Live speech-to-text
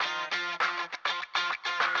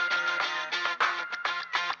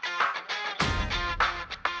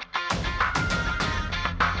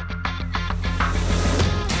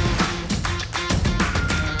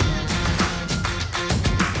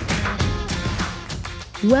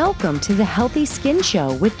Welcome to the Healthy Skin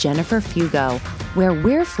Show with Jennifer Fugo, where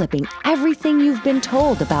we're flipping everything you've been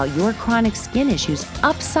told about your chronic skin issues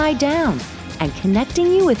upside down and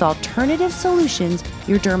connecting you with alternative solutions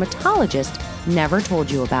your dermatologist never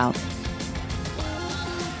told you about.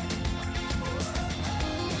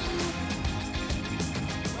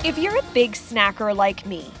 If you're a big snacker like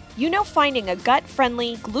me, you know finding a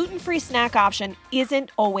gut-friendly, gluten-free snack option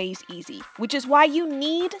isn't always easy, which is why you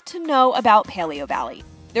need to know about Paleo Valley.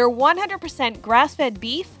 Their 100% grass-fed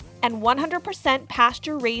beef and 100%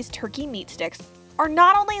 pasture-raised turkey meat sticks are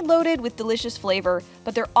not only loaded with delicious flavor,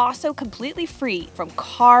 but they're also completely free from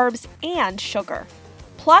carbs and sugar.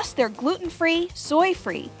 Plus, they're gluten-free,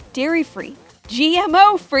 soy-free, dairy-free,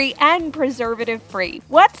 GMO-free, and preservative-free.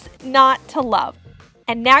 What's not to love?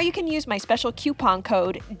 And now you can use my special coupon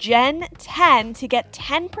code GEN10 to get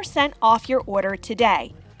 10% off your order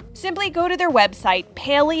today. Simply go to their website,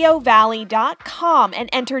 paleovalley.com, and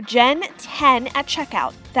enter GEN10 at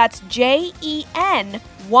checkout. That's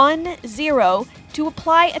JEN10 to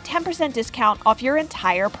apply a 10% discount off your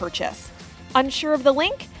entire purchase. Unsure of the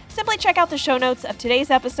link? Simply check out the show notes of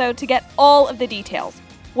today's episode to get all of the details.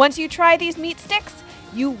 Once you try these meat sticks,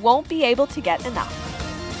 you won't be able to get enough.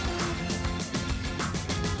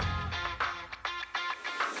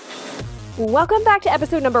 Welcome back to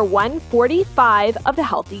episode number 145 of the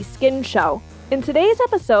Healthy Skin Show. In today's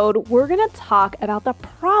episode, we're going to talk about the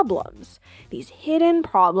problems, these hidden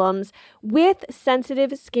problems with sensitive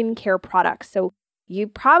skincare products. So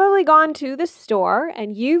you've probably gone to the store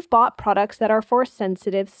and you've bought products that are for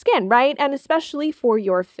sensitive skin, right? And especially for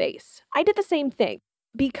your face. I did the same thing.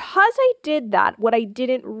 Because I did that, what I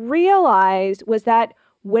didn't realize was that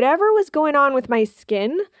whatever was going on with my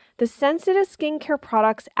skin, the sensitive skincare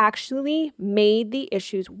products actually made the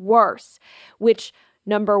issues worse, which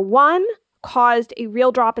number one, caused a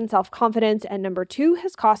real drop in self-confidence, and number two,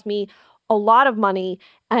 has cost me a lot of money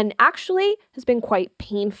and actually has been quite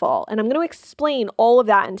painful. And I'm going to explain all of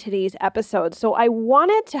that in today's episode. So I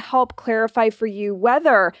wanted to help clarify for you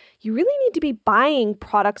whether you really need to be buying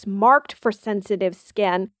products marked for sensitive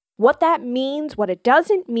skin, what that means, what it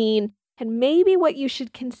doesn't mean, and maybe what you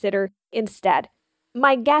should consider instead.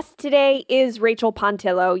 My guest today is Rachael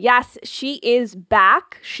Pontillo. Yes, she is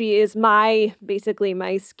back. She is basically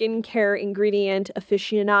my skincare ingredient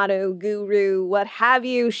aficionado, guru, what have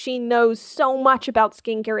you. She knows so much about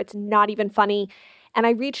skincare, it's not even funny. And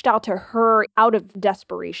I reached out to her out of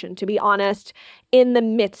desperation, to be honest, in the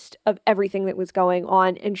midst of everything that was going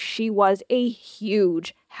on. And she was a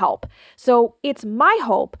huge help. So it's my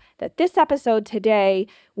hope that this episode today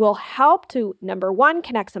will help to, number one,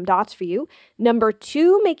 connect some dots for you. Number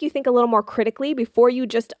two, make you think a little more critically before you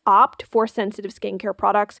just opt for sensitive skincare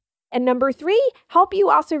products. And number three, help you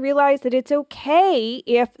also realize that it's okay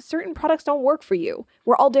if certain products don't work for you.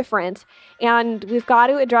 We're all different, and we've got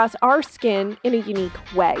to address our skin in a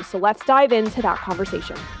unique way. So let's dive into that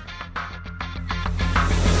conversation.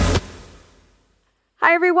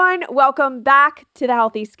 Hi, everyone. Welcome back to the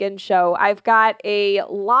Healthy Skin Show. I've got a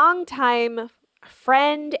longtime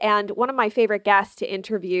friend and one of my favorite guests to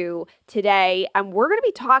interview today. And we're going to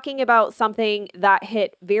be talking about something that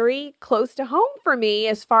hit very close to home for me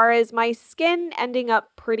as far as my skin ending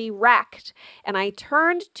up pretty wrecked. And I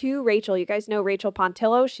turned to Rachael. You guys know Rachael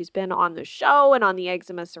Pontillo. She's been on the show and on the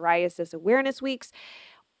Eczema Psoriasis Awareness Weeks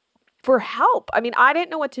for help. I mean, I didn't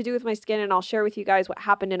know what to do with my skin, and I'll share with you guys what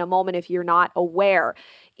happened in a moment if you're not aware.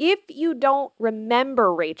 If you don't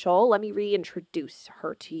remember Rachael, let me reintroduce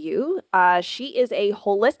her to you. She is a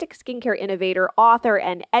holistic skincare innovator, author,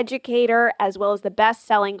 and educator, as well as the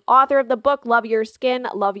best-selling author of the book, Love Your Skin,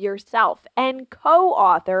 Love Yourself, and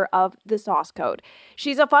co-author of The Sauce Code.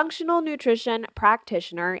 She's a functional nutrition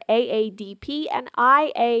practitioner, AADP and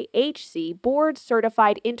IAHC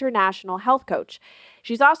board-certified international health coach.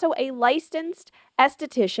 She's also a licensed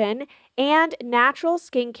esthetician and natural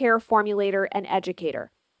skincare formulator and educator.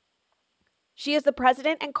 She is the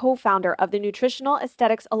president and co-founder of the Nutritional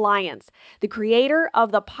Aesthetics Alliance, the creator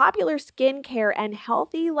of the popular skincare and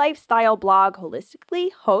healthy lifestyle blog,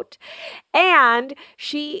 Holistically Hot, and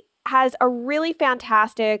she has a really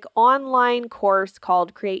fantastic online course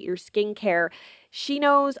called Create Your Skincare. She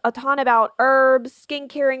knows a ton about herbs,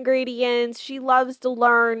 skincare ingredients. She loves to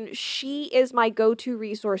learn. She is my go-to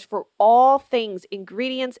resource for all things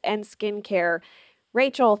ingredients and skincare.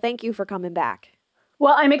 Rachael, thank you for coming back.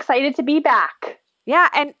 Well, I'm excited to be back. Yeah,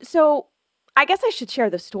 and so I guess I should share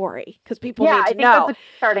the story because people need to know. Yeah, I think that's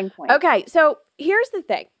a starting point. Okay, so here's the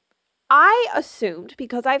thing. I assumed,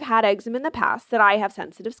 because I've had eczema in the past, that I have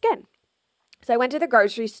sensitive skin. So I went to the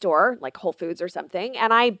grocery store, like Whole Foods or something,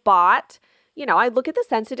 and I bought, I look at the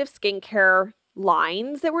sensitive skincare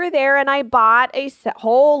lines that were there, and I bought a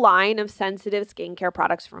whole line of sensitive skincare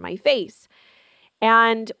products for my face.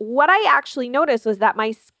 And what I actually noticed was that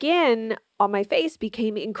my skin on my face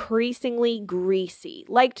became increasingly greasy,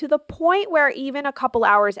 like to the point where even a couple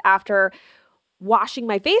hours after washing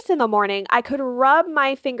my face in the morning, I could rub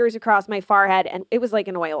my fingers across my forehead and it was like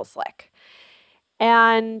an oil slick.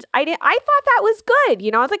 And I thought that was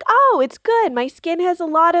good. I was like, oh, it's good. My skin has a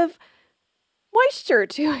lot of moisture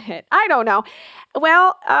to it. I don't know.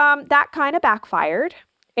 Well, that kind of backfired.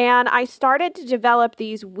 And I started to develop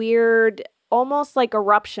these weird, almost like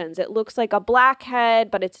eruptions. It looks like a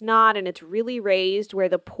blackhead, but it's not. And it's really raised where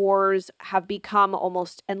the pores have become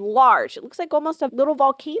almost enlarged. It looks like almost a little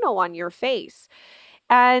volcano on your face.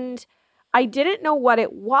 And I didn't know what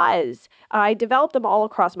it was. I developed them all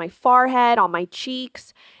across my forehead, on my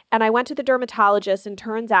cheeks. And I went to the dermatologist, and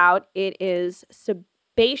turns out it is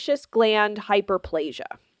sebaceous gland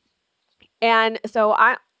hyperplasia. And so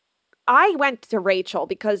I went to Rachael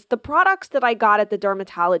because the products that I got at the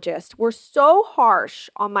dermatologist were so harsh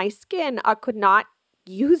on my skin, I could not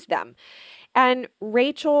use them. And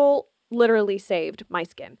Rachael literally saved my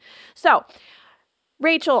skin. So,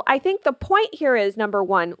 Rachael, I think the point here is, number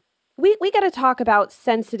one, we got to talk about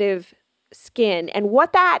sensitive skin and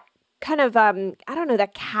what that kind of, I don't know,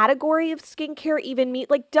 that category of skincare even mean.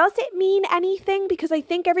 Like, does it mean anything? Because I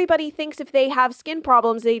think everybody thinks if they have skin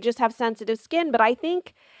problems, they just have sensitive skin. But I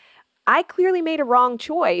think I clearly made a wrong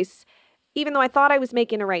choice, even though I thought I was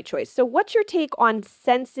making a right choice. So what's your take on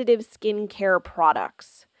sensitive skincare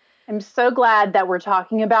products? I'm so glad that we're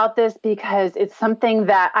talking about this because it's something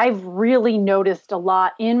that I've really noticed a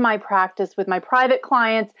lot in my practice with my private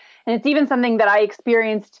clients. And it's even something that I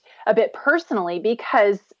experienced a bit personally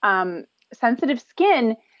because sensitive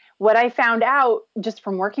skin, what I found out just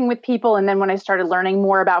from working with people, and then when I started learning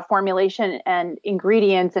more about formulation and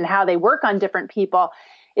ingredients and how they work on different people,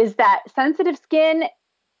 is that sensitive skin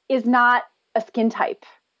is not a skin type.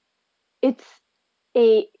 It's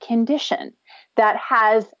a condition that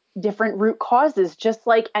has different root causes, just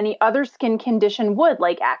like any other skin condition would.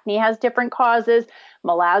 Like acne has different causes,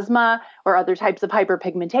 melasma or other types of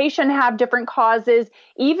hyperpigmentation have different causes.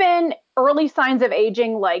 Even early signs of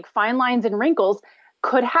aging, like fine lines and wrinkles,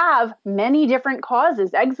 could have many different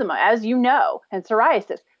causes. Eczema, as you know, and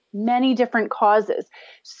psoriasis, many different causes.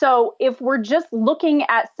 So if we're just looking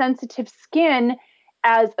at sensitive skin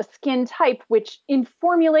as a skin type, which in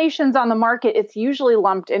formulations on the market, it's usually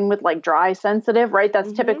lumped in with like dry sensitive, right?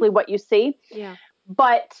 That's typically what you see. Yeah.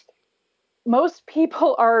 But most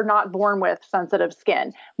people are not born with sensitive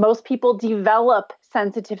skin. Most people develop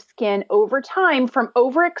sensitive skin over time from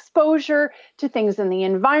overexposure to things in the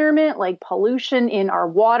environment, like pollution in our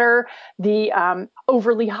water, the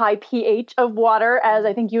overly high pH of water, as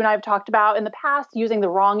I think you and I have talked about in the past, using the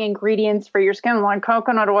wrong ingredients for your skin, like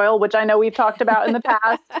coconut oil, which I know we've talked about in the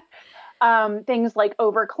past. Things like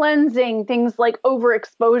over cleansing, things like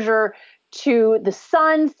overexposure to the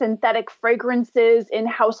sun, synthetic fragrances in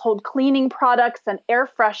household cleaning products and air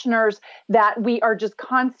fresheners that we are just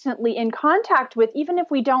constantly in contact with, even if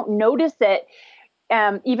we don't notice it.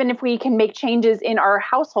 Even if we can make changes in our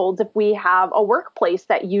households, if we have a workplace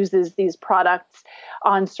that uses these products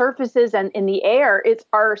on surfaces and in the air, it's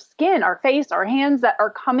our skin, our face, our hands that are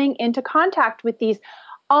coming into contact with these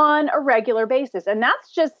on a regular basis. And that's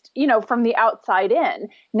just, from the outside in,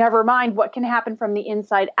 never mind what can happen from the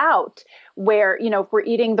inside out, where, if we're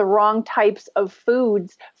eating the wrong types of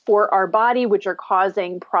foods for our body, which are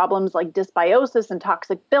causing problems like dysbiosis and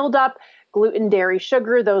toxic buildup, gluten, dairy,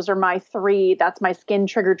 sugar, those are my three. That's my skin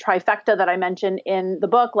trigger trifecta that I mentioned in the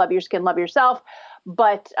book, Love Your Skin, Love Yourself.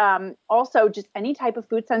 But also just any type of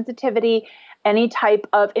food sensitivity, any type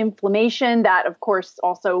of inflammation that, of course,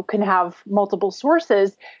 also can have multiple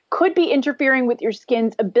sources, could be interfering with your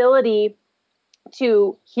skin's ability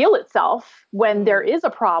to heal itself when there is a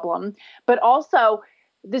problem. But also,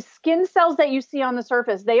 the skin cells that you see on the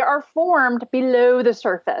surface, they are formed below the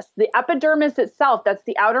surface. The epidermis itself, that's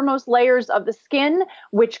the outermost layers of the skin,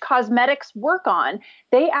 which cosmetics work on,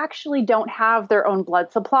 they actually don't have their own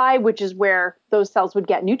blood supply, which is where those cells would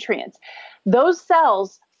get nutrients. Those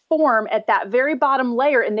cells form at that very bottom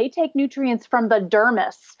layer, and they take nutrients from the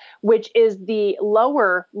dermis, which is the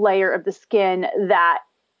lower layer of the skin that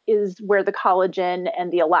is where the collagen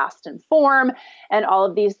and the elastin form and all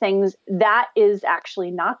of these things. That is actually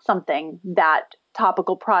not something that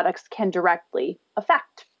topical products can directly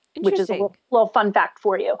affect, which is a little fun fact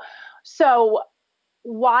for you. So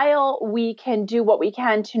while we can do what we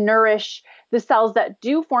can to nourish the cells that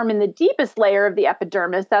do form in the deepest layer of the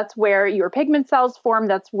epidermis, that's where your pigment cells form,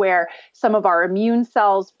 that's where some of our immune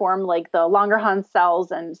cells form, like the Langerhans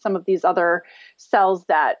cells and some of these other cells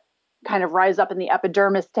that kind of rise up in the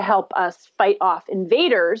epidermis to help us fight off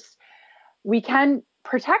invaders. We can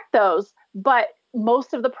protect those, but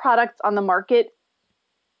most of the products on the market,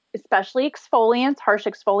 especially exfoliants, harsh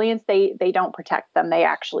exfoliants, they don't protect them. They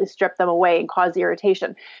actually strip them away and cause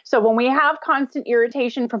irritation. So when we have constant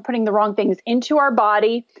irritation from putting the wrong things into our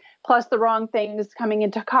body, plus the wrong things coming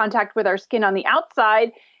into contact with our skin on the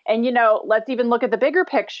outside, and let's even look at the bigger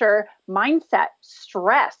picture, mindset,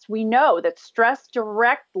 stress. We know that stress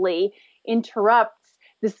directly interrupts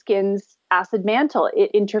the skin's acid mantle.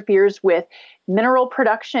 It interferes with mineral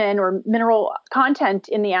production or mineral content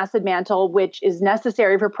in the acid mantle, which is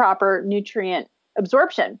necessary for proper nutrient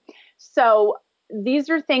absorption. So these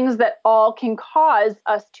are things that all can cause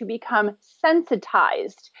us to become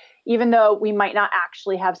sensitized, even though we might not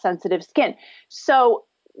actually have sensitive skin. So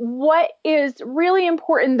what is really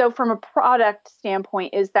important, though, from a product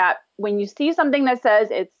standpoint, is that when you see something that says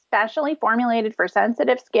it's specially formulated for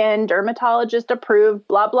sensitive skin, dermatologist approved,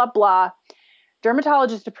 blah, blah, blah,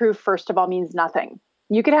 dermatologist approved, first of all, means nothing.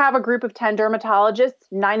 You could have a group of 10 dermatologists,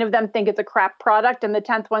 9 of them think it's a crap product, and the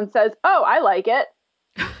 10th one says, oh, I like it.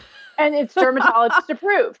 And it's dermatologist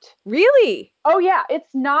approved. Really? Oh, yeah.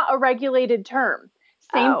 It's not a regulated term.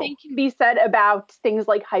 Same thing can be said about things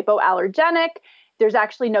like hypoallergenic. There's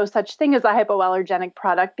actually no such thing as a hypoallergenic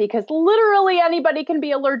product because literally anybody can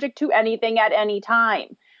be allergic to anything at any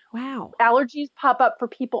time. Wow. Allergies pop up for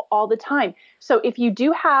people all the time. So if you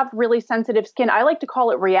do have really sensitive skin, I like to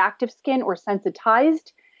call it reactive skin or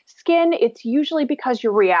sensitized skin. It's usually because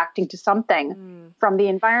you're reacting to something from the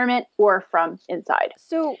environment or from inside.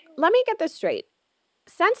 So let me get this straight.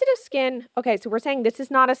 Sensitive skin, okay, so we're saying this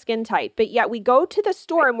is not a skin type, but yet we go to the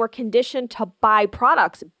store and we're conditioned to buy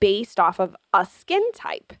products based off of a skin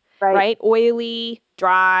type, right? Oily,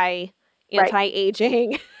 dry,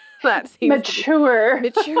 anti-aging. That seems mature,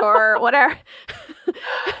 whatever.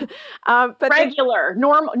 But regular,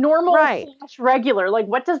 normal / regular. Like,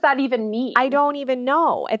 what does that even mean? I don't even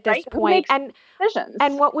know at this point. Who makes decisions?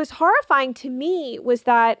 And what was horrifying to me was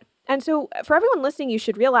that, and so for everyone listening, you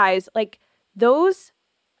should realize, like, those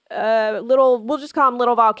we'll just call them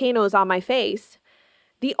little volcanoes on my face.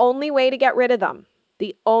 The only way to get rid of them,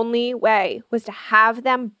 the only way was to have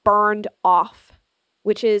them burned off,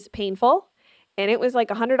 which is painful. And it was like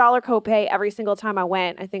 $100 copay every single time I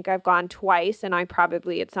went. I think I've gone twice, and I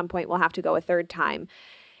probably at some point will have to go a third time.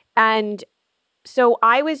 And so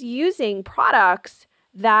I was using products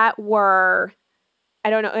that were, I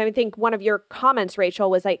don't know, I think one of your comments, Rachel,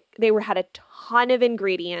 was like had a ton of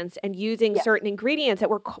ingredients and using certain ingredients that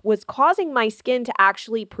was causing my skin to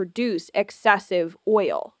actually produce excessive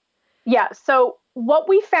oil. Yeah. So what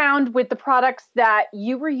we found with the products that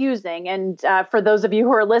you were using, and for those of you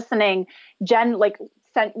who are listening, Jen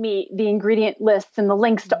sent me the ingredient lists and the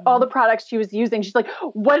links to all the products she was using. She's like,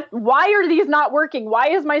 why are these not working? Why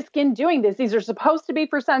is my skin doing this? These are supposed to be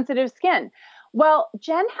for sensitive skin. Well,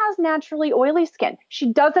 Jen has naturally oily skin.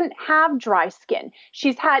 She doesn't have dry skin.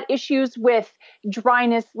 She's had issues with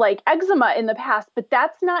dryness like eczema in the past, but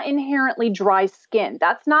that's not inherently dry skin.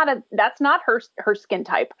 That's not her skin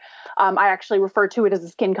type. I actually refer to it as a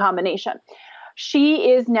skin combination.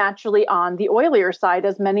 She is naturally on the oilier side,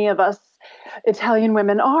 as many of us Italian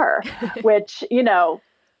women are, which,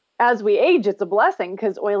 as we age, it's a blessing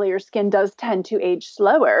because oilier skin does tend to age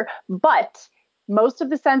slower. But most of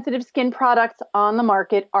the sensitive skin products on the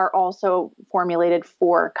market are also formulated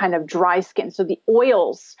for kind of dry skin. So the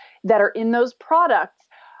oils that are in those products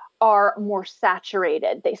are more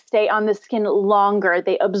saturated. They stay on the skin longer.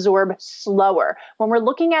 They absorb slower. When we're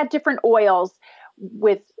looking at different oils,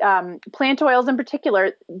 with plant oils in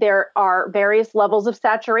particular, there are various levels of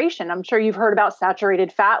saturation. I'm sure you've heard about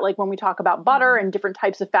saturated fat, like when we talk about butter and different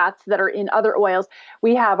types of fats that are in other oils.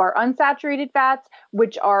 We have our unsaturated fats,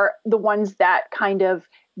 which are the ones that kind of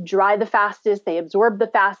dry the fastest, they absorb the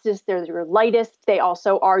fastest, they're your lightest. They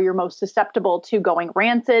also are your most susceptible to going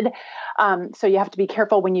rancid. So you have to be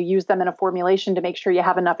careful when you use them in a formulation to make sure you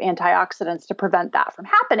have enough antioxidants to prevent that from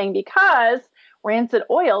happening, because rancid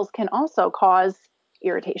oils can also cause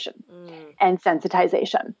irritation and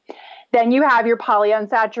sensitization. Then you have your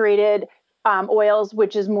polyunsaturated oils,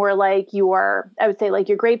 which is more like I would say like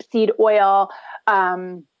your grapeseed oil,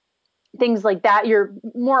 things like that. Your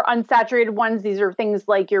more unsaturated ones, these are things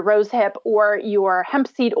like your rosehip or your hemp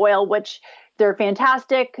seed oil, which They're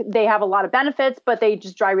fantastic. They have a lot of benefits, but they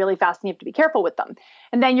just dry really fast and you have to be careful with them.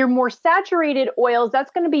 And then your more saturated oils,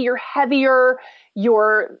 that's going to be your heavier,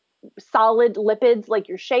 your solid lipids like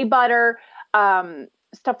your shea butter,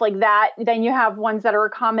 stuff like that. Then you have ones that are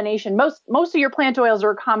a combination. Most of your plant oils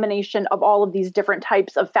are a combination of all of these different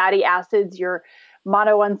types of fatty acids, your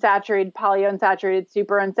monounsaturated, polyunsaturated,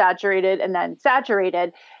 super unsaturated, and then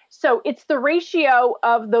saturated. So it's the ratio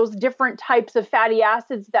of those different types of fatty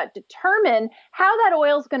acids that determine how that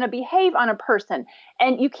oil is going to behave on a person.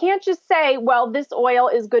 And you can't just say, well, this oil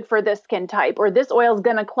is good for this skin type, or this oil is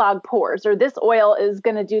going to clog pores, or this oil is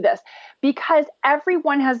going to do this, because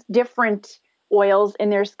everyone has different oils in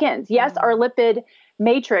their skins. Yes, our lipid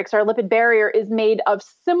matrix, our lipid barrier is made of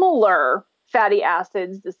similar fatty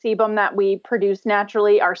acids, the sebum that we produce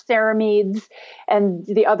naturally, our ceramides, and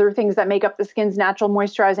the other things that make up the skin's natural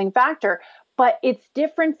moisturizing factor. But it's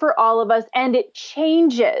different for all of us, and it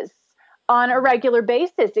changes on a regular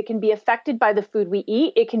basis. It can be affected by the food we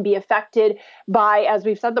eat. It can be affected by, as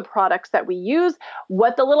we've said, the products that we use,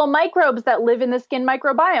 what the little microbes that live in the skin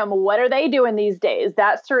microbiome, what are they doing these days?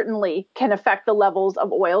 That certainly can affect the levels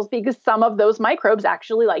of oils, because some of those microbes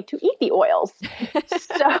actually like to eat the oils.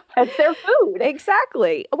 So it's their food.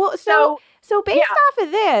 Exactly. Well, so based off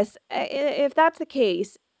of this, if that's the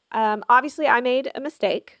case, obviously I made a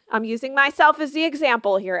mistake. I'm using myself as the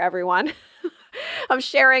example here, everyone. I'm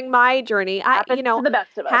sharing my journey. Happens to the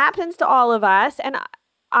best of us. Happens to all of us. And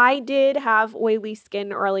I did have oily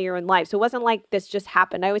skin earlier in life. So it wasn't like this just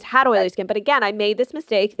happened. I always had oily skin. But again, I made this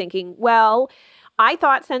mistake thinking, well, I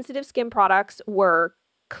thought sensitive skin products were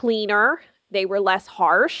cleaner. They were less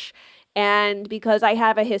harsh. And because I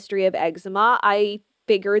have a history of eczema, I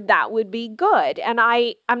figured that would be good. And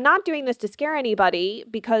I'm not doing this to scare anybody,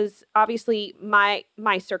 because obviously my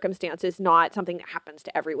circumstance is not something that happens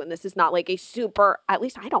to everyone. This is not like a super, at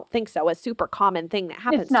least I don't think so, a super common thing that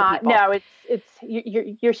happens to people. No,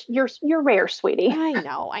 you're rare, sweetie. I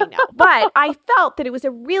know. But I felt that it was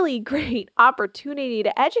a really great opportunity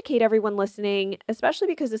to educate everyone listening, especially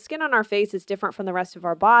because the skin on our face is different from the rest of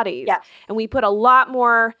our bodies. Yes. And we put a lot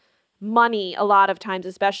more money a lot of times,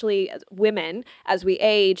 especially as women, as we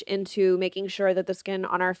age, into making sure that the skin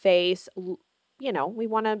on our face, we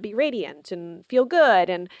want to be radiant and feel good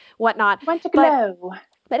and whatnot. Want to glow.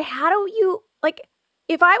 But how do you,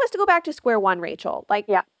 if I was to go back to square one, Rachel,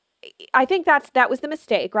 I think that was the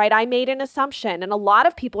mistake, right? I made an assumption, and a lot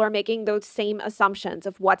of people are making those same assumptions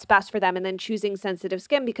of what's best for them and then choosing sensitive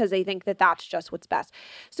skin because they think that that's just what's best.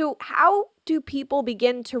 So how do people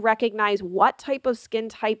begin to recognize what type of skin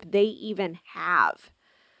type they even have?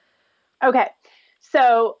 Okay.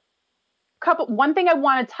 So one thing I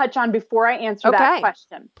want to touch on before I answer that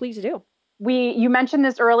question. Please do. You mentioned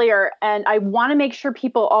this earlier, and I want to make sure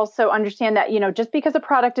people also understand that, just because a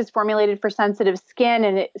product is formulated for sensitive skin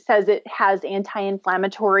and it says it has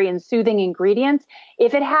anti-inflammatory and soothing ingredients,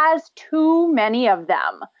 if it has too many of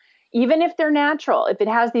them, even if they're natural, if it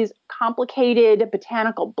has these complicated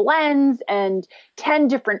botanical blends and 10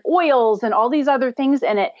 different oils and all these other things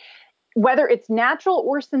in it, whether it's natural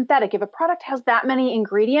or synthetic, if a product has that many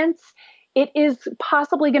ingredients, it is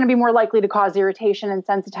possibly going to be more likely to cause irritation and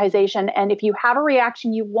sensitization. And if you have a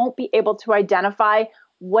reaction, you won't be able to identify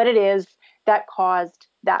what it is that caused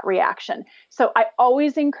that reaction. So I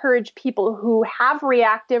always encourage people who have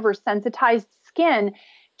reactive or sensitized skin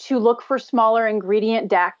to look for smaller ingredient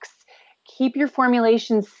decks. Keep your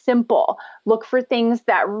formulations simple. Look for things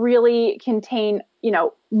that really contain,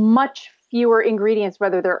 much fewer ingredients,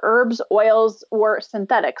 whether they're herbs, oils, or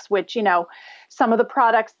synthetics, which, some of the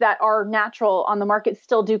products that are natural on the market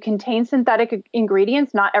still do contain synthetic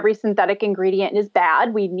ingredients. Not every synthetic ingredient is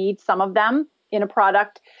bad. We need some of them in a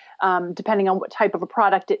product, depending on what type of a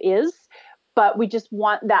product it is. But we just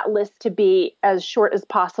want that list to be as short as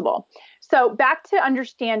possible. So back to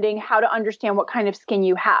understanding how to understand what kind of skin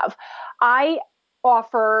you have. I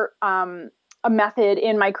offer a method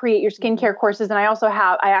in my Create Your Skincare courses. And I also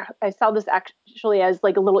have, I sell this actually as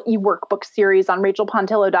like a little e-workbook series on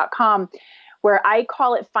RachelPontillo.com, where I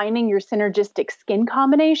call it Finding Your Synergistic Skin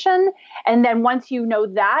Combination. And then once you know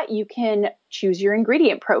that, you can choose your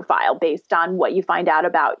ingredient profile based on what you find out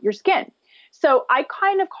about your skin. So I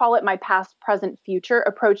kind of call it my past, present, future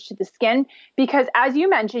approach to the skin, because as you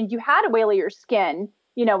mentioned, you had oilier skin,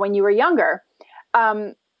 when you were younger.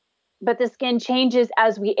 But the skin changes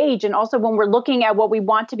as we age. And also when we're looking at what we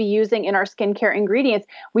want to be using in our skincare ingredients,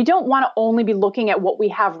 we don't want to only be looking at what we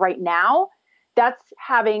have right now. That's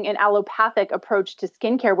having an allopathic approach to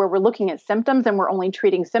skincare where we're looking at symptoms and we're only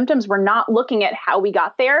treating symptoms. We're not looking at how we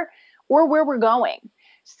got there or where we're going.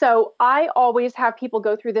 So I always have people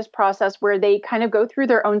go through this process where they kind of go through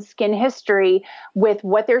their own skin history with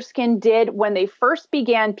what their skin did when they first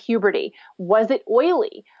began puberty. Was it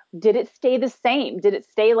oily? Did it stay the same? Did it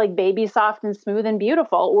stay like baby soft and smooth and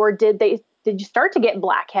beautiful? Or did you start to get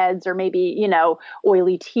blackheads or maybe,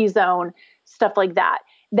 oily T-zone, stuff like that?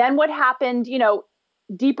 Then what happened,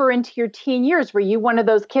 deeper into your teen years? Were you one of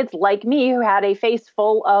those kids like me who had a face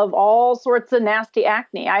full of all sorts of nasty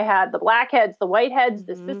acne? I had the blackheads, the whiteheads,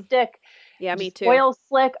 the cystic, yeah, me too. oil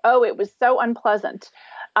slick. Oh, it was so unpleasant.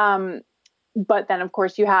 But then, of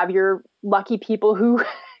course, you have your lucky people who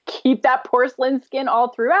keep that porcelain skin all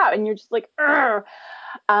throughout, and you're just like, ugh.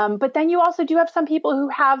 But then you also do have some people who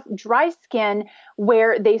have dry skin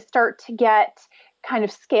where they start to get kind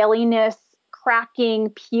of scaliness, cracking,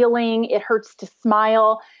 peeling. It hurts to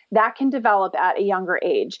smile. That can develop at a younger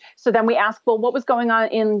age. So then we ask, well, what was going on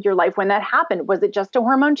in your life when that happened? Was it just a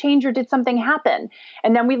hormone change or did something happen?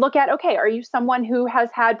 And then we look at, okay, are you someone who has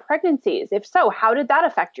had pregnancies? If so, how did that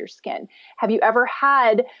affect your skin? Have you ever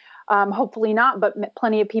had hopefully not, but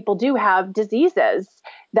plenty of people do have diseases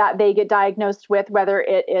that they get diagnosed with, whether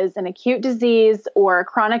it is an acute disease or a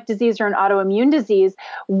chronic disease or an autoimmune disease,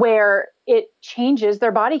 where it changes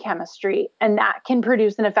their body chemistry, and that can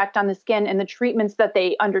produce an effect on the skin, and the treatments that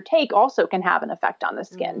they undertake also can have an effect on the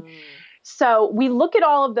skin. So we look at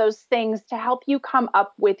all of those things to help you come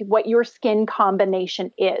up with what your skin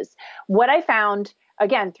combination is. What I found,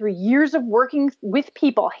 again, through years of working with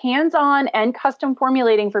people, hands-on and custom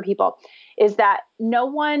formulating for people, is that no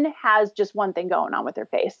one has just one thing going on with their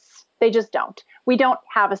face. They just don't. We don't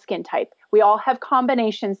have a skin type. We all have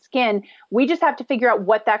combination skin. We just have to figure out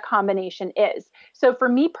what that combination is. So for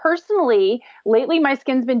me personally, lately my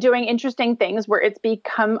skin's been doing interesting things where it's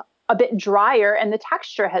become a bit drier and the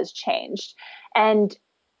texture has changed. And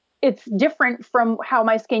it's different from how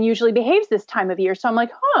my skin usually behaves this time of year. So I'm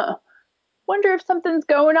like, wonder if something's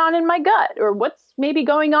going on in my gut or what's maybe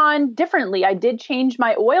going on differently. I did change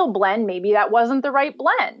my oil blend. Maybe that wasn't the right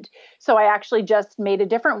blend. So I actually just made a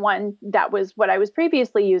different one that was what I was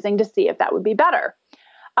previously using to see if that would be better.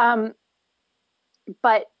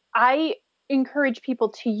 But I encourage people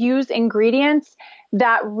to use ingredients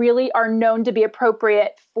that really are known to be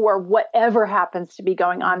appropriate for whatever happens to be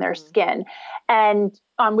going on their skin and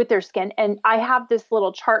with their skin. And I have this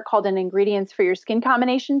little chart called an ingredients for your skin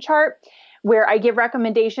combination chart, where I give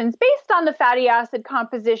recommendations based on the fatty acid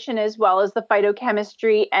composition as well as the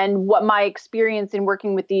phytochemistry and what my experience in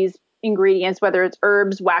working with these ingredients, whether it's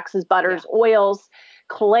herbs, waxes, butters, oils,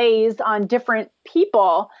 clays on different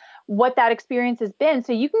people, what that experience has been.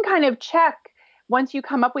 So you can kind of check once you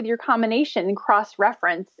come up with your combination and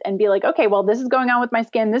cross-reference and be like, okay, well, this is going on with my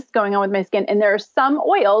skin, this is going on with my skin. And there are some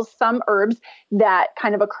oils, some herbs that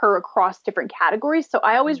kind of occur across different categories. So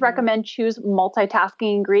I always recommend choose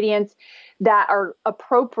multitasking ingredients that are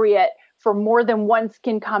appropriate for more than one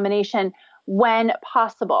skin combination when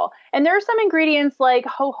possible. And there are some ingredients like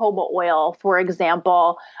jojoba oil, for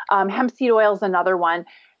example, hemp seed oil is another one.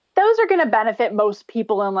 Those are going to benefit most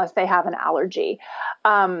people unless they have an allergy.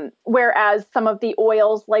 Whereas some of the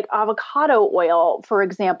oils like avocado oil, for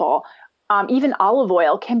example, even olive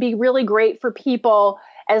oil can be really great for people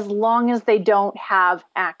as long as they don't have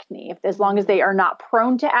acne, as long as they are not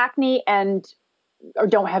prone to acne or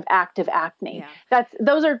don't have active acne.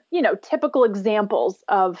 Those are, typical examples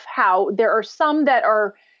of how there are some that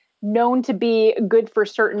are known to be good for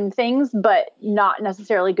certain things, but not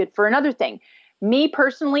necessarily good for another thing. Me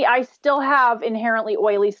personally, I still have inherently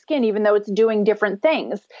oily skin, even though it's doing different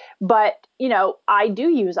things. But, I do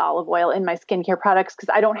use olive oil in my skincare products because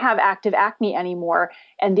I don't have active acne anymore.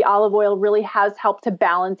 And the olive oil really has helped to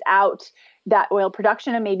balance out that oil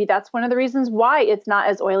production. And maybe that's one of the reasons why it's not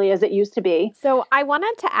as oily as it used to be. So I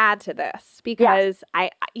wanted to add to this because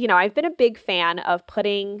I've been a big fan of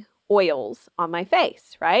putting oils on my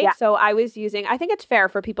face, right? Yeah. So I think it's fair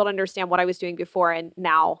for people to understand what I was doing before and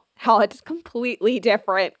now how it's completely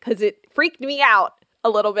different because it freaked me out a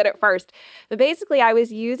little bit at first. But basically I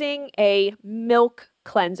was using a milk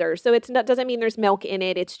cleanser. So doesn't mean there's milk in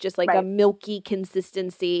it. It's just like a milky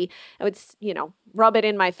consistency. I would, rub it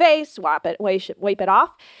in my face, wipe it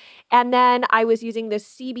off. And then I was using this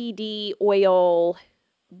CBD oil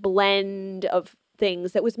blend of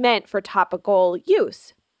things that was meant for topical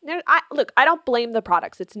use. I don't blame the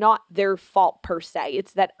products. It's not their fault per se.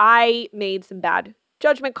 It's that I made some bad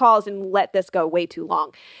judgment calls and let this go way too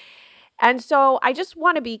long. And so I just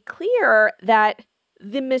want to be clear that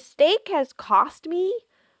the mistake has cost me,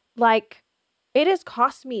 it has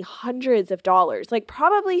cost me hundreds of dollars,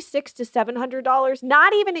 probably $600 to $700,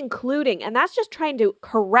 not even including, and that's just trying to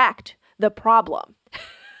correct the problem.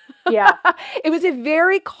 Yeah. It was a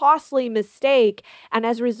very costly mistake and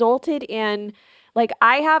has resulted in, like,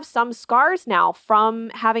 I have some scars now from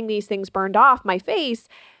having these things burned off my face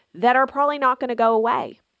that are probably not going to go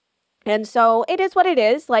away. And so it is what it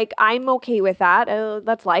is. Like, I'm okay with that.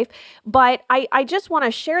 That's life. But I just want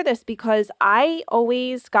to share this because I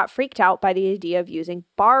always got freaked out by the idea of using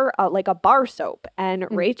like a bar soap. And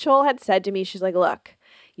Rachel had said to me, she's like, look,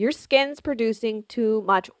 your skin's producing too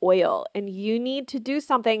much oil and you need to do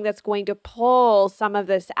something that's going to pull some of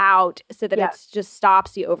this out so that Yes. it just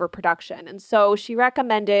stops the overproduction. And so she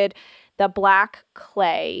recommended the black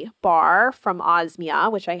clay bar from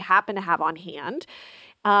Osmia, which I happen to have on hand.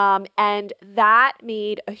 And that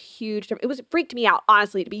made a huge difference. It freaked me out,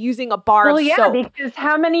 honestly, to be using a bar of soap. Because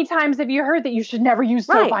how many times have you heard that you should never use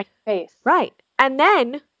soap on your face? Right. And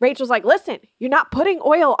then Rachel's like, listen, you're not putting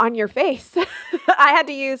oil on your face. I had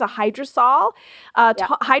to use a hydrosol,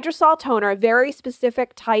 hydrosol toner, a very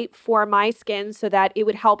specific type for my skin so that it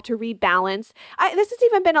would help to rebalance. This has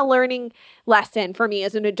even been a learning lesson for me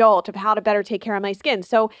as an adult of how to better take care of my skin.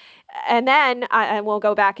 So, and then and we'll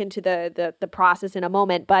go back into the process in a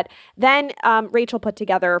moment. But then Rachel put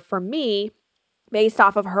together for me, based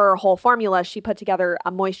off of her whole formula, she put together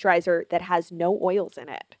a moisturizer that has no oils in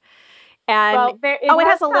it. And it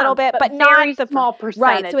has a little bit, but not very the small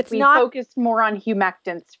percentage. Right, so it's not focused more on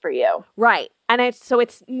humectants for you. Right. And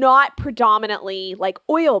it's not predominantly like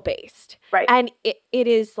oil based. Right. And it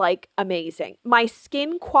is like amazing. My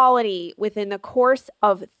skin quality within the course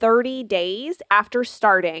of 30 days after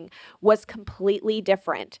starting was completely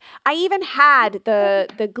different. I even had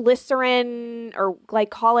the glycerin or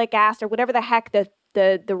glycolic acid or whatever the heck the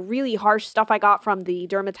really harsh stuff I got from the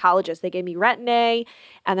dermatologist. They gave me Retin-A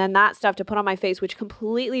and then that stuff to put on my face, which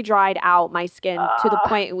completely dried out my skin to the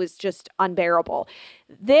point it was just unbearable.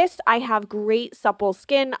 This, I have great supple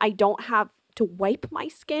skin. I don't have to wipe my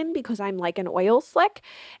skin because I'm like an oil slick,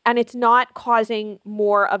 and it's not causing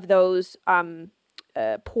more of those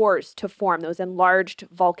pores to form, those enlarged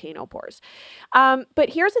volcano pores. But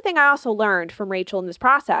here's the thing I also learned from Rachel in this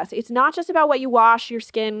process. It's not just about what you wash your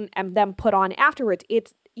skin and then put on afterwards.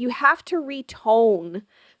 You have to retone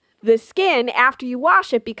the skin after you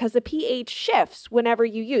wash it because the pH shifts whenever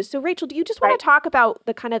you use. So Rachel, do you just want to talk about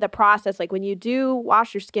the kind of the process? Like when you do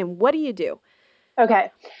wash your skin, what do you do?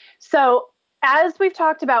 Okay. So as we've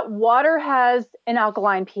talked about, water has an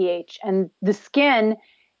alkaline pH and the skin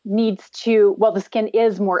the skin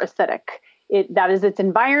is more acidic. That is its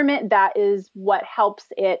environment. That is what helps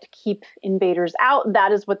it keep invaders out.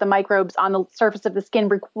 That is what the microbes on the surface of the skin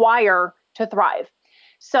require to thrive.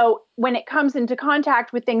 So when it comes into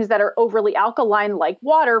contact with things that are overly alkaline, like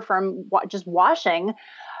water from just washing,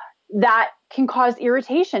 that can cause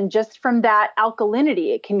irritation just from that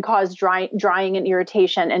alkalinity. It can cause drying and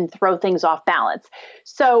irritation and throw things off balance.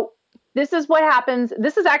 So this is what happens.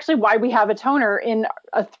 This is actually why we have a toner in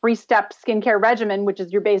a 3-step skincare regimen, which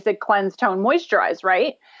is your basic cleanse, tone, moisturize,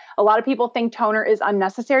 right? A lot of people think toner is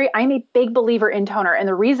unnecessary. I'm a big believer in toner. And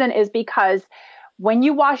the reason is because when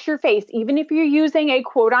you wash your face, even if you're using a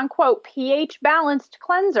quote unquote pH balanced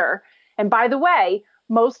cleanser, and by the way,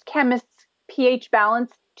 most chemists pH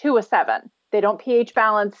balance to a 7. They don't pH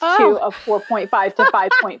balance to a 4.5 to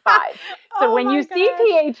 5.5. So when you see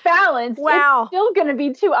pH balance, it's still going to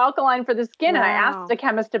be too alkaline for the skin. And I asked a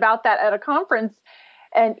chemist about that at a conference,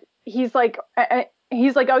 and he's like,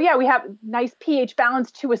 oh yeah, we have nice pH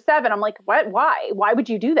balance to a 7. I'm like, what? Why? Why would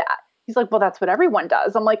you do that? He's like, well, that's what everyone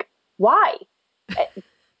does. I'm like, why?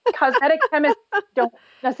 Cosmetic chemists don't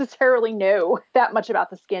necessarily know that much about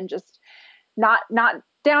the skin. Just not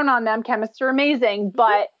down on them. Chemists are amazing,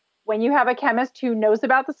 but when you have a chemist who knows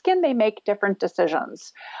about the skin, they make different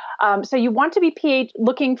decisions. So you want to be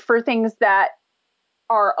looking for things that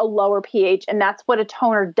are a lower pH, and that's what a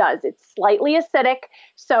toner does. It's slightly acidic.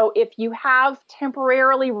 So if you have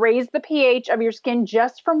temporarily raised the pH of your skin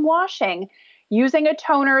just from washing, using a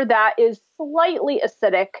toner that is slightly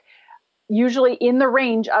acidic, usually in the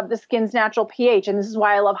range of the skin's natural pH. And this is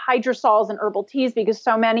why I love hydrosols and herbal teas, because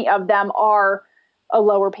so many of them are a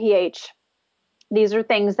lower pH. These are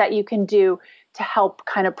things that you can do to help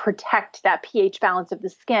kind of protect that pH balance of the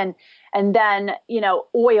skin. And then,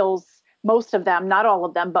 oils, most of them, not all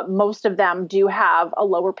of them, but most of them do have a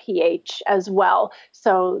lower pH as well.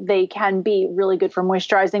 So they can be really good for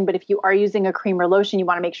moisturizing. But if you are using a cream or lotion, you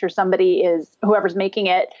want to make sure whoever's making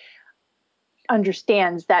it,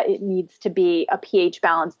 understands that it needs to be a pH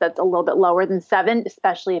balance that's a little bit lower than 7,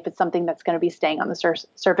 especially if it's something that's going to be staying on the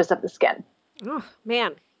surface of the skin. Oh,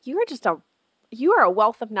 man, you are just a You are a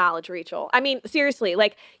wealth of knowledge, Rachael. I mean, seriously,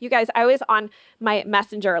 like you guys, I was on my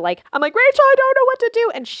messenger, like, I'm like, Rachael, I don't know what to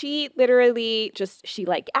do. And she literally she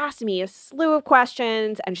like asked me a slew of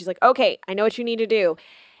questions and she's like, okay, I know what you need to do.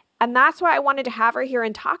 And that's why I wanted to have her here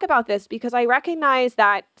and talk about this, because I recognize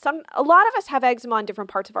that a lot of us have eczema on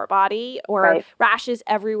different parts of our body or rashes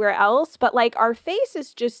everywhere else. But like our face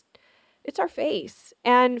is it's our face.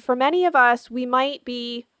 And for many of us,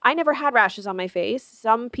 I never had rashes on my face.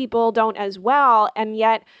 Some people don't as well. And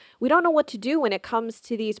yet we don't know what to do when it comes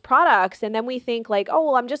to these products. And then we think like, oh,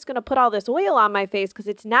 well, I'm just going to put all this oil on my face because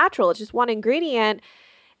it's natural. It's just one ingredient.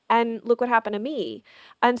 And look what happened to me.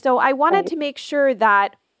 And so I wanted to make sure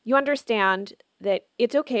that you understand that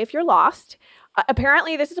it's okay if you're lost.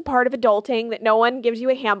 Apparently, this is a part of adulting that no one gives you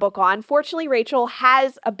a handbook on. Fortunately, Rachael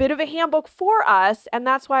has a bit of a handbook for us, and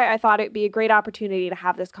that's why I thought it'd be a great opportunity to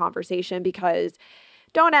have this conversation, because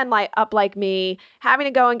don't end up like me, having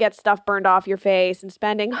to go and get stuff burned off your face and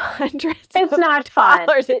spending hundreds of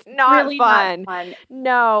dollars. It's not really fun. Not fun.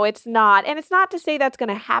 No, it's not. And it's not to say that's going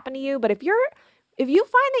to happen to you, but if you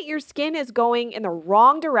find that your skin is going in the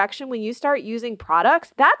wrong direction when you start using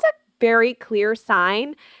products, that's a very clear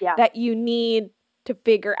sign that you need to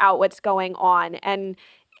figure out what's going on. And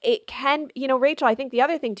it can, Rachael, I think the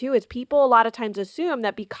other thing too is people a lot of times assume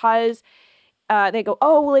that because they go,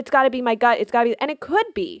 oh, well, it's got to be my gut. It's got to be, and it could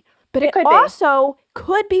be. But it also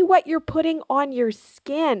could be what you're putting on your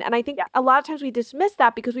skin. And I think a lot of times we dismiss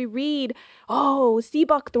that because we read, oh, sea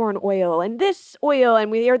buckthorn oil and this oil, and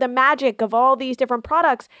we hear the magic of all these different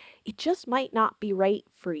products. It just might not be right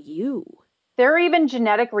for you. There are even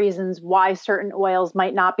genetic reasons why certain oils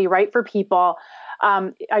might not be right for people.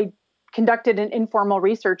 I conducted an informal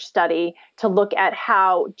research study to look at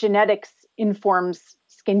how genetics informs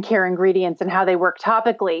skincare ingredients and how they work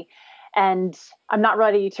topically. And I'm not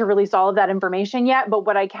ready to release all of that information yet, but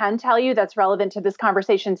what I can tell you that's relevant to this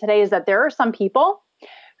conversation today is that there are some people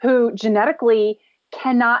who genetically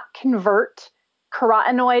cannot convert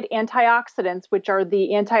carotenoid antioxidants, which are the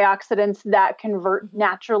antioxidants that convert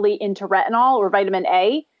naturally into retinol or vitamin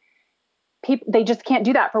A. They just can't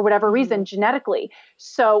do that for whatever reason genetically.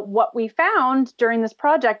 So what we found during this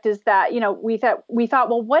project is that, we thought,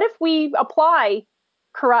 well, what if we apply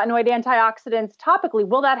carotenoid antioxidants topically?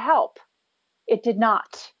 Will that help? It did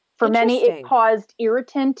not. For many, it caused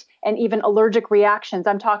irritant and even allergic reactions.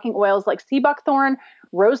 I'm talking oils like sea buckthorn,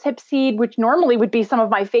 rosehip seed, which normally would be some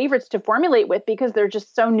of my favorites to formulate with because they're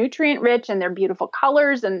just so nutrient rich and they're beautiful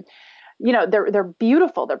colors and they're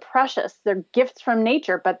beautiful, they're precious, they're gifts from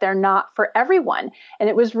nature, but they're not for everyone. And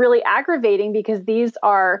it was really aggravating because these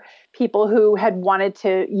are people who had wanted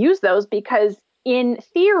to use those because in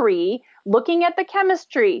theory, looking at the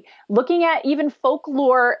chemistry, looking at even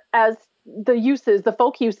folklore as the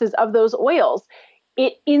folk uses of those oils,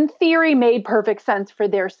 it in theory made perfect sense for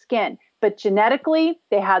their skin. But genetically,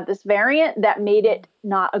 they had this variant that made it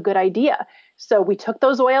not a good idea. So we took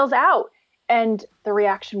those oils out and the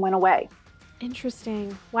reaction went away.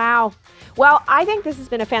 Interesting. Wow. Well, I think this has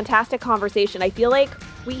been a fantastic conversation. I feel like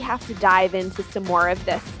we have to dive into some more of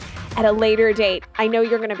this at a later date. I know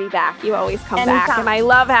you're going to be back. You always come back, and I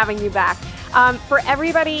love having you back. For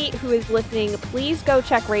everybody who is listening, please go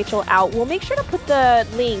check Rachael out. We'll make sure to put the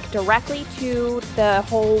link directly to the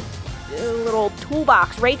whole little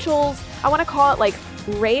toolbox. I want to call it like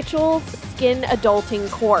Rachael's Skin Adulting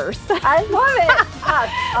Course. I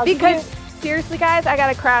love it. Because seriously, guys, I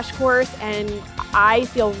got a crash course, and I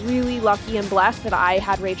feel really lucky and blessed that I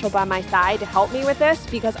had Rachael by my side to help me with this,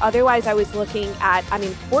 because otherwise I was looking at,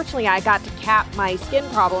 fortunately I got to cap my skin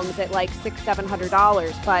problems at like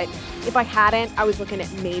 $600-700, but if I hadn't, I was looking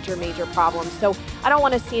at major problems. So I don't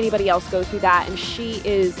want to see anybody else go through that, and she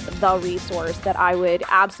is the resource that I would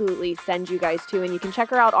absolutely send you guys to. And you can check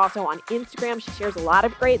her out also on Instagram. She shares a lot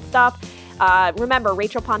of great stuff. Remember,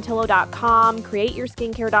 RachelPontillo.com,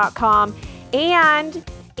 CreateYourSkincare.com, and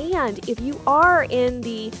if you are in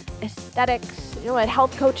the aesthetics,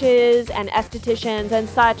 health coaches and estheticians and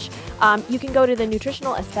such, you can go to the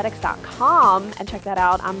nutritionalaesthetics.com and check that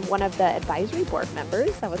out. I'm one of the advisory board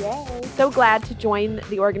members. I was so glad to join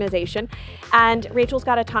the organization. And Rachael's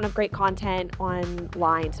got a ton of great content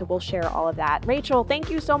online, so we'll share all of that. Rachael, thank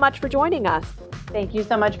you so much for joining us. Thank you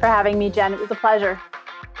so much for having me, Jen. It was a pleasure.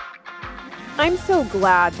 I'm so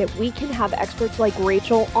glad that we can have experts like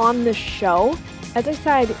Rachael on the show. As I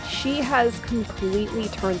said, she has completely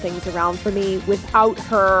turned things around for me. Without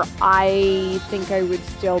her, I think I would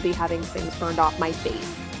still be having things burned off my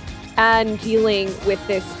face and dealing with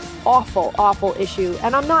this awful issue.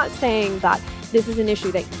 And I'm not saying that this is an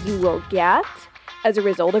issue that you will get as a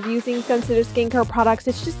result of using sensitive skincare products.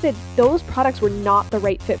 It's just that those products were not the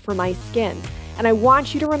right fit for my skin. And I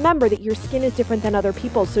want you to remember that your skin is different than other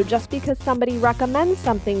people's. So just because somebody recommends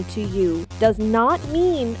something to you does not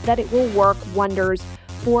mean that it will work wonders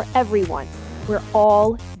for everyone. We're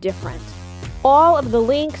all different. All of the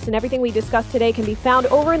links and everything we discussed today can be found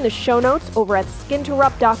over in the show notes over at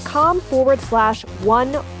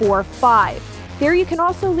skinterrupt.com/145. There you can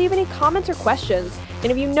also leave any comments or questions.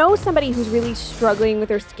 And if you know somebody who's really struggling with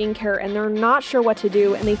their skincare and they're not sure what to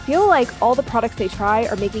do and they feel like all the products they try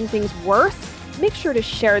are making things worse, make sure to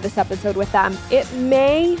share this episode with them. It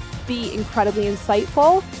may be incredibly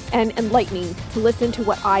insightful and enlightening to listen to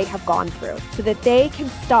what I have gone through so that they can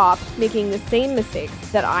stop making the same mistakes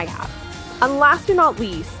that I have. And last but not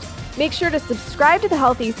least, make sure to subscribe to The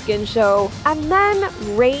Healthy Skin Show and then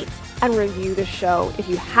rate and review the show if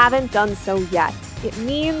you haven't done so yet. It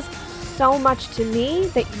means so much to me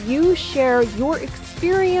that you share your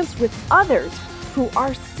experience with others who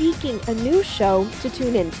are seeking a new show to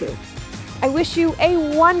tune into. I wish you a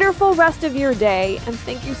wonderful rest of your day, and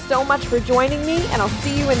thank you so much for joining me, and I'll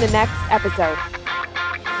see you in the next episode.